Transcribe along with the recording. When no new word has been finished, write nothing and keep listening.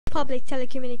Public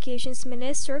Telecommunications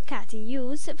Minister Cathy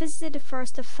Hughes visited the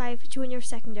first of 5 junior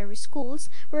secondary schools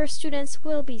where students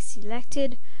will be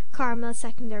selected. Carmel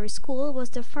Secondary School was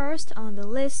the first on the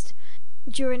list.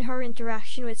 During her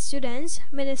interaction with students,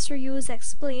 Minister Hughes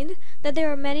explained that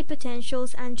there are many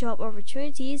potentials and job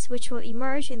opportunities which will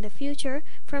emerge in the future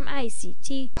from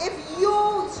ICT. If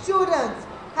you students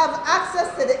have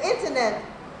access to the internet,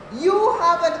 you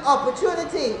have an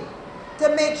opportunity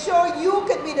to make sure you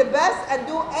can be the best and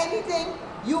do anything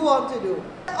you want to do.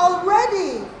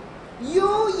 Already,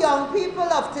 you young people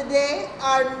of today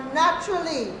are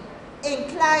naturally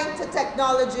inclined to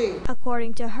technology.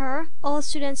 According to her, all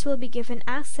students will be given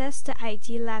access to IT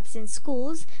labs in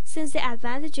schools since the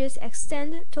advantages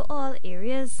extend to all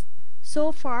areas.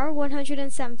 So far,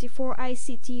 174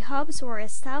 ICT hubs were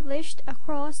established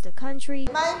across the country.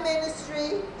 My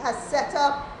ministry has set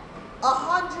up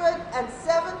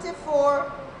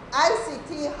 174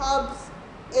 ICT hubs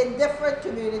in different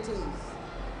communities.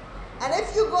 And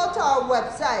if you go to our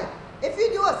website, if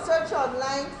you do a search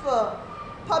online for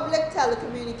Public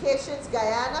Telecommunications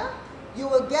Guyana, you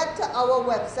will get to our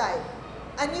website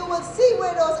and you will see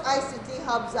where those ICT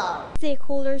hubs are.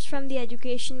 Stakeholders from the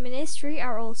Education Ministry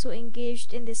are also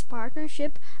engaged in this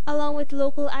partnership along with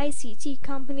local ICT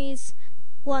companies.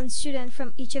 One student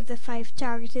from each of the 5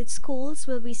 targeted schools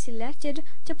will be selected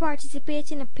to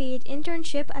participate in a paid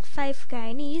internship at 5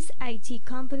 Guyanese IT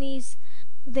companies.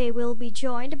 They will be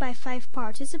joined by 5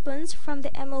 participants from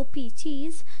the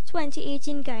MOPT's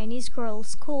 2018 Guyanese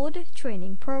Girls Code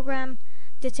training program.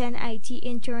 The 10 IT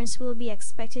interns will be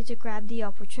expected to grab the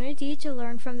opportunity to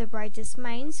learn from the brightest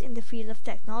minds in the field of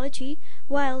technology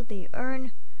while they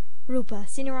earn. Rupa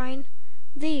Sinarain,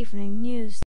 The Evening News.